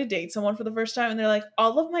you're trying to date someone for the first time and they're like,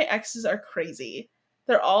 all of my exes are crazy.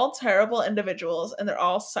 They're all terrible individuals and they're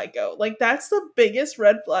all psycho. Like, that's the biggest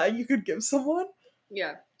red flag you could give someone.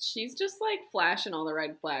 Yeah, she's just like flashing all the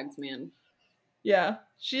red flags, man. Yeah,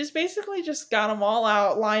 she's basically just got them all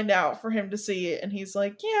out, lined out for him to see it, and he's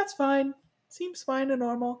like, yeah, it's fine. Seems fine and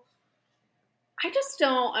normal. I just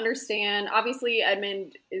don't understand. Obviously,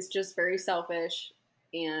 Edmund is just very selfish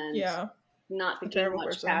and not thinking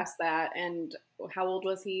much past that. And how old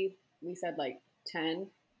was he? We said like 10,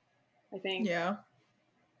 I think. Yeah.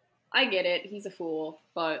 I get it. He's a fool,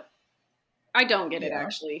 but I don't get it,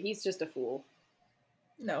 actually. He's just a fool.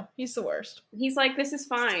 No, he's the worst. He's like, this is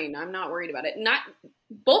fine. I'm not worried about it. Not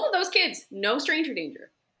both of those kids, no stranger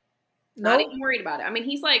danger. Nope. Not even worried about it. I mean,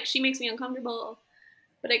 he's like, she makes me uncomfortable,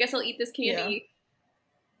 but I guess I'll eat this candy.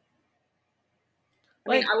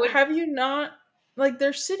 Yeah. Have you not, like,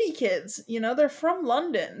 they're city kids, you know, they're from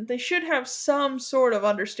London. They should have some sort of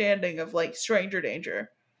understanding of, like, stranger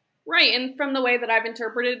danger. Right, and from the way that I've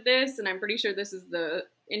interpreted this, and I'm pretty sure this is the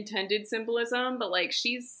intended symbolism, but, like,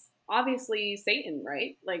 she's obviously Satan,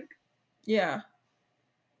 right? Like, yeah.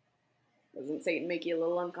 Doesn't Satan make you a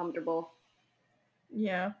little uncomfortable?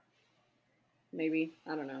 Yeah. Maybe.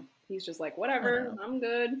 I don't know. He's just like, whatever, I'm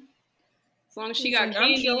good. As long as she got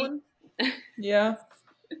candy. Yeah.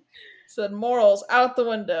 Said morals out the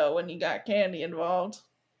window when you got candy involved.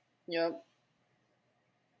 Yep.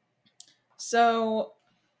 So,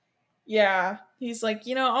 yeah, he's like,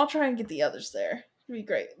 you know, I'll try and get the others there. It'd be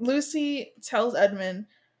great. Lucy tells Edmund,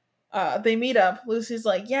 they meet up. Lucy's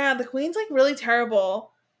like, yeah, the queen's like really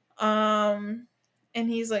terrible. And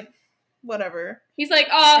he's like, whatever. He's like,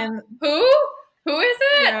 who? Who is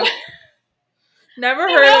it? Yeah. Never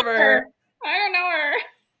heard of her. I don't know her.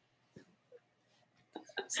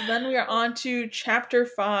 So then we are on to chapter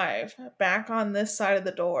 5, back on this side of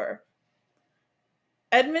the door.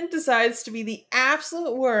 Edmund decides to be the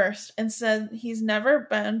absolute worst and said he's never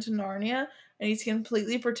been to Narnia and he's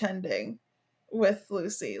completely pretending with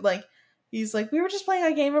Lucy. Like, he's like, we were just playing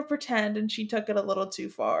a game of pretend and she took it a little too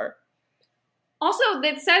far. Also,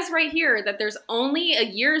 it says right here that there's only a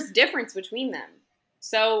year's difference between them.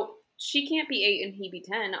 So she can't be 8 and he be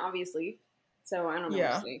 10, obviously. So I don't know.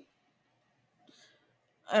 Yeah.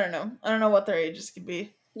 I don't know. I don't know what their ages could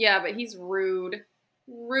be. Yeah, but he's rude.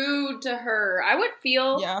 Rude to her. I would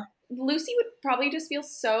feel... Yeah. Lucy would probably just feel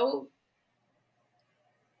so...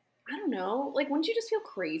 I don't know. Like, wouldn't you just feel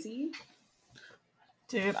crazy?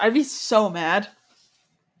 Dude, I'd be so mad.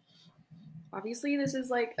 Obviously, this is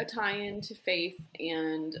like a tie-in to faith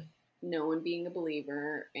and no one being a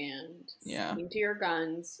believer and sticking to your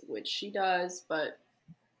guns, which she does, but...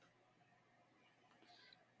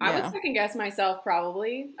 I would second guess myself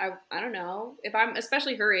probably. I don't know. If I'm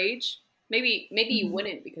especially her age, maybe you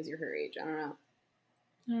wouldn't because you're her age. I don't know.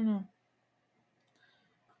 I don't know.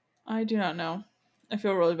 I do not know. I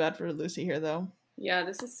feel really bad for Lucy here though. Yeah,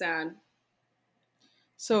 this is sad.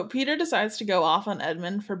 So Peter decides to go off on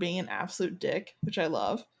Edmund for being an absolute dick, which I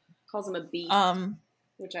love. Calls him a beast,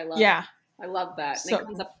 which I love. Yeah. I love that. And it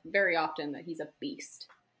comes up very often that he's a beast.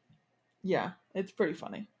 Yeah, it's pretty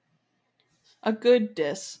funny. A good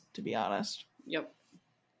diss, to be honest. Yep.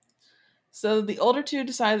 So the older two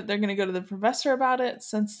decide that they're going to go to the professor about it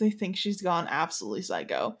since they think she's gone absolutely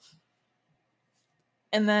psycho.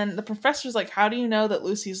 And then the professor's like, how do you know that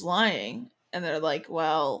Lucy's lying? And they're like,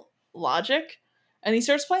 well, logic. And he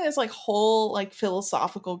starts playing this like whole like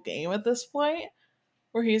philosophical game at this point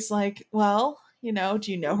where he's like, well, you know,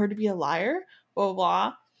 do you know her to be a liar? Blah,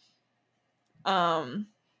 blah, blah.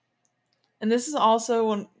 And this is also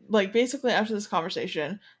when, like, basically after this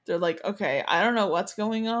conversation, they're like, okay, I don't know what's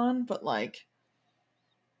going on, but like,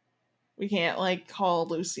 we can't like call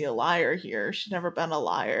Lucy a liar here. She's never been a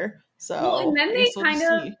liar. So well, and then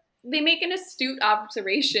they make an astute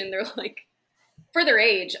observation. They're like, for their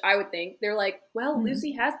age, I would think, they're like, well,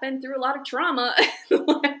 Lucy has been through a lot of trauma.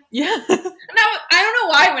 Yeah. Now, I don't know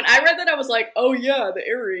why, when I read that, I was like, oh yeah, the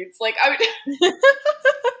air raids. Like, I would...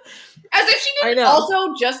 As if she didn't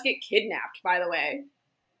also just get kidnapped, by the way.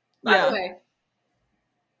 By the way.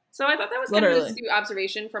 So I thought that was kind of an astute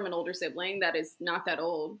observation from an older sibling that is not that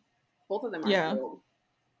old. Both of them are old.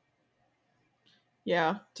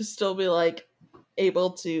 Yeah, to still be, like, able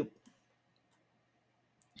to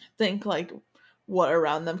think, like, what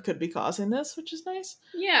around them could be causing this, which is nice.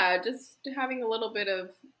 Yeah, just having a little bit of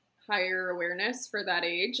higher awareness for that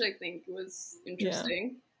age, I think was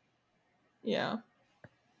interesting. Yeah.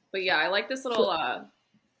 But yeah, I like this little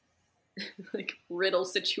like riddle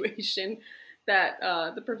situation that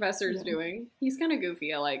the professor's doing. He's kind of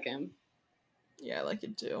goofy. I like him. Yeah, I like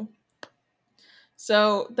it too.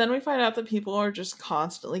 So then we find out that people are just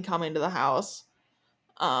constantly coming to the house.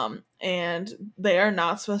 And they are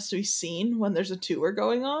not supposed to be seen when there's a tour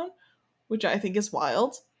going on, which I think is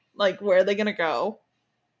wild. Like, where are they gonna go?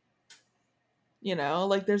 You know,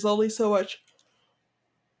 like there's only so much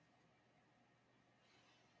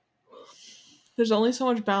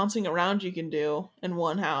bouncing around you can do in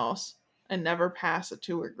one house and never pass a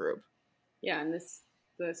tour group. Yeah, and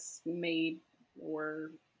this maid,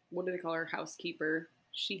 or what do they call her, housekeeper,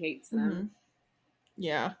 she hates them.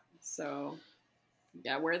 Yeah. So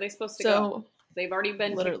yeah, where are they supposed to go? They've already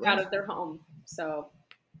been kicked out of their home. So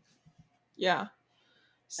yeah.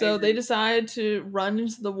 So they decide to run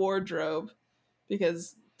into the wardrobe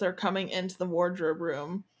because they're coming into the wardrobe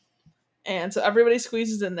room. And so everybody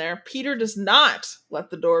squeezes in there. Peter does not let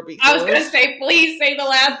the door be closed. I was going to say, please say the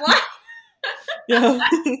last line. Yeah.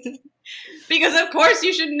 Because of course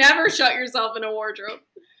you should never shut yourself in a wardrobe.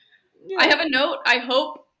 Yeah. I have a note. I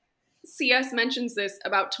hope CS mentions this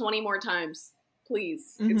about 20 more times.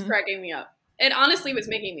 Please. It's cracking me up. It honestly was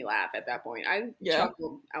making me laugh at that point. I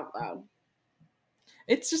chuckled out loud.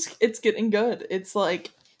 It's getting good. It's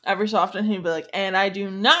like every so often he'd be like, and I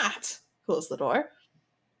do not close the door.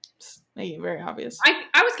 Just making it very obvious. I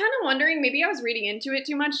was kind of wondering, maybe I was reading into it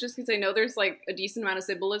too much just because I know there's like a decent amount of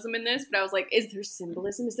symbolism in this, but I was like, is there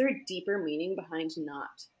symbolism? Is there a deeper meaning behind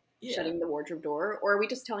not shutting the wardrobe door? Or are we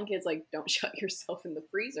just telling kids like, don't shut yourself in the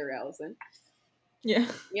freezer, Allison? Yeah.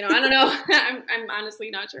 You know, I don't know. I'm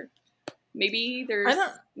honestly not sure. Maybe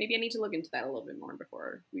maybe I need to look into that a little bit more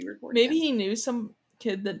before we record. Maybe he knew some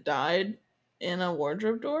kid that died in a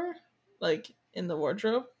wardrobe door, like in the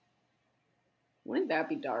wardrobe. Wouldn't that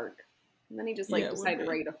be dark? And then he just decided to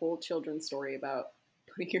write a whole children's story about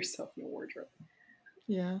putting yourself in a wardrobe.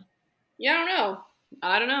 Yeah. Yeah,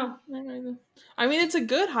 I don't know. I mean, it's a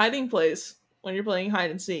good hiding place when you're playing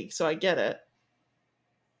hide and seek, so I get it.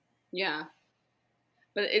 Yeah.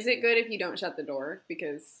 But is it good if you don't shut the door?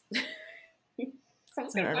 Because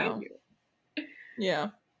someone's going to find you. Yeah.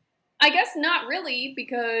 I guess not really,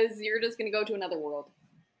 because you're just going to go to another world.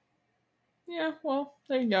 Yeah, well,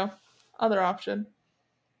 there you go. Other option.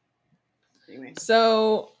 Anyway.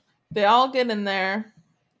 So they all get in there.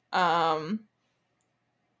 And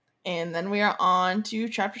then we are on to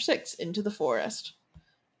chapter 6, Into the Forest.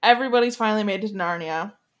 Everybody's finally made it to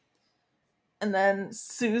Narnia. And then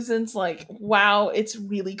Susan's like, wow, it's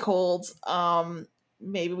really cold.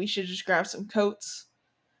 Maybe we should just grab some coats.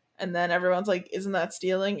 And then everyone's like, isn't that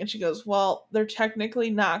stealing? And she goes, well, they're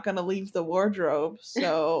technically not going to leave the wardrobe,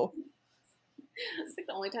 so... It's like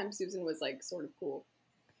the only time Susan was like sort of cool.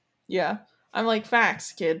 Yeah. I'm like,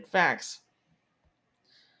 facts, kid, facts.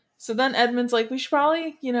 So then Edmund's like, we should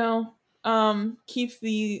probably, keep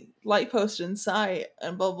the light post in sight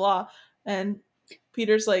and blah blah. And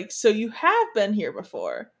Peter's like, so you have been here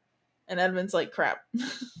before. And Edmund's like, crap.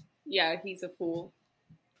 Yeah, he's a fool.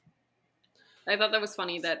 I thought that was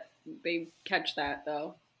funny that they catch that,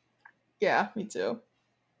 though. Yeah, me too.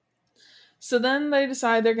 So then they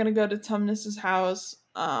decide they're gonna go to Tumnus's house.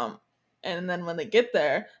 And then when they get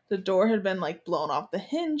there, the door had been like blown off the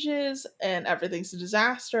hinges and everything's a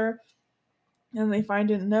disaster. And they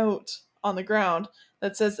find a note on the ground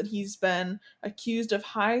that says that he's been accused of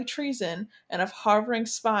high treason and of harboring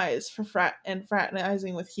spies for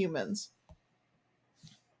fraternizing with humans.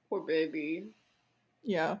 Poor baby.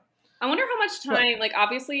 Yeah. I wonder how much time, like,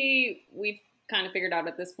 obviously, we've kind of figured out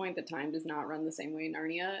at this point that time does not run the same way in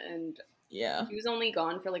Narnia, and yeah, he was only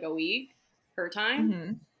gone for, like, a week per time.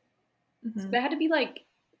 Mm-hmm. Mm-hmm. So that had to be, like...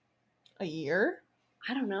 a year?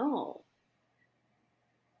 I don't know.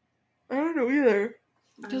 I don't know either.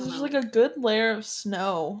 Because there's, like, a good layer of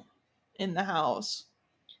snow in the house.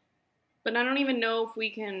 But I don't even know if we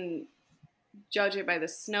can judge it by the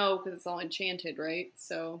snow, because it's all enchanted, right?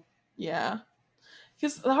 So... yeah.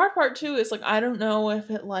 Because the hard part, too, is, like, I don't know if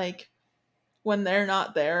it, like, when they're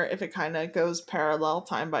not there, if it kind of goes parallel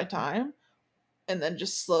time by time, and then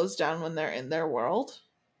just slows down when they're in their world.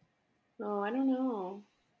 Oh, I don't know.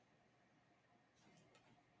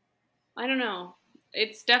 I don't know.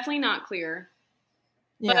 It's definitely not clear.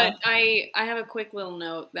 Yeah. But I have a quick little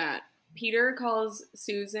note that Peter calls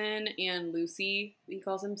Susan and Lucy, he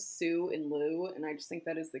calls them Sue and Lou, and I just think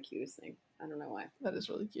that is the cutest thing. I don't know why. That is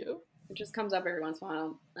really cute. It just comes up every once in a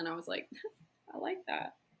while, and I was like, I like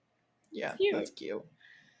that. Yeah, that's cute.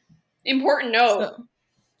 Important note. So,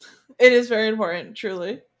 it is very important,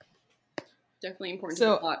 truly. Definitely important to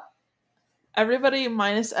the plot. Everybody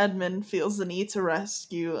minus Edmund feels the need to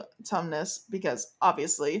rescue Tumnus because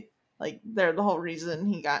obviously, like, they're the whole reason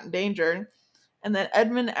he got endangered. And then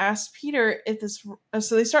Edmund asks Peter if this.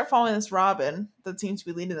 So they start following this Robin that seems to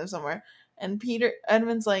be leading them somewhere. And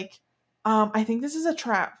Edmund's like, I think this is a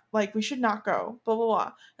trap. Like, we should not go. Blah blah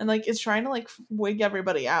blah. And like, it's trying to like wig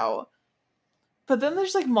everybody out. But then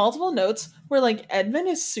there's like multiple notes where like Edmund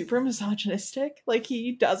is super misogynistic. Like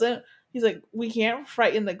he's like, we can't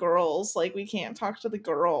frighten the girls. Like we can't talk to the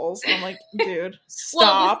girls. And I'm like, dude,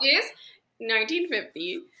 stop. Well, this is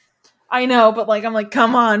 1950. I know, but like, I'm like,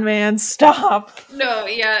 come on, man, stop. No,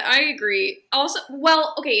 yeah, I agree. Also,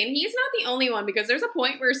 well, okay, and he's not the only one because there's a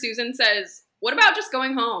point where Susan says, what about just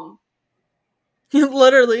going home?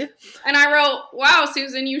 Literally. And I wrote, wow,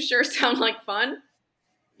 Susan, you sure sound like fun.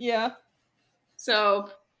 Yeah. So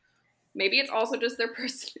maybe it's also just their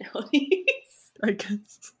personalities. I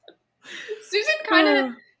guess. Susan kind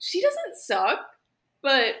of, she doesn't suck,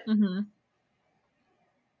 but I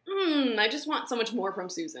just want so much more from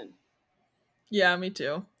Susan. Yeah, me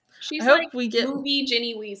too. She's like movie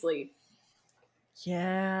Ginny Weasley.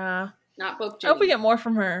 Yeah. Not book Ginny. I hope we get more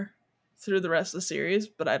from her through the rest of the series,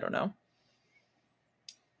 but I don't know.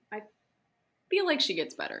 I feel like she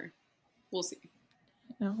gets better. We'll see.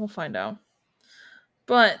 Yeah, we'll find out.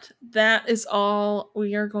 But that is all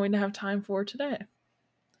we are going to have time for today.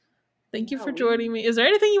 Thank you for joining me. Is there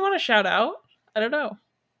anything you want to shout out? I don't know.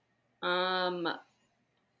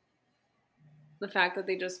 The fact that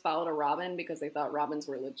they just followed a Robin because they thought Robins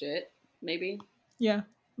were legit, maybe. Yeah,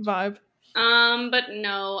 vibe. But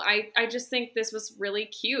no, I just think this was really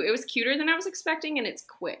cute. It was cuter than I was expecting, and it's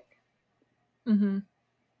quick.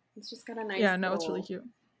 It's just got a nice. Yeah, no, it's really cute.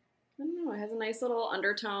 I don't know. It has a nice little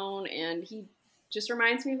undertone, and he just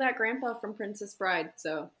reminds me of that grandpa from Princess Bride.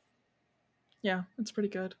 So. Yeah, it's pretty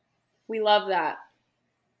good. We love that.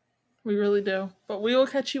 We really do. But we will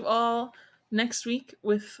catch you all next week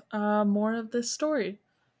with more of this story.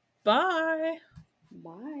 Bye.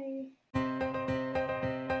 Bye.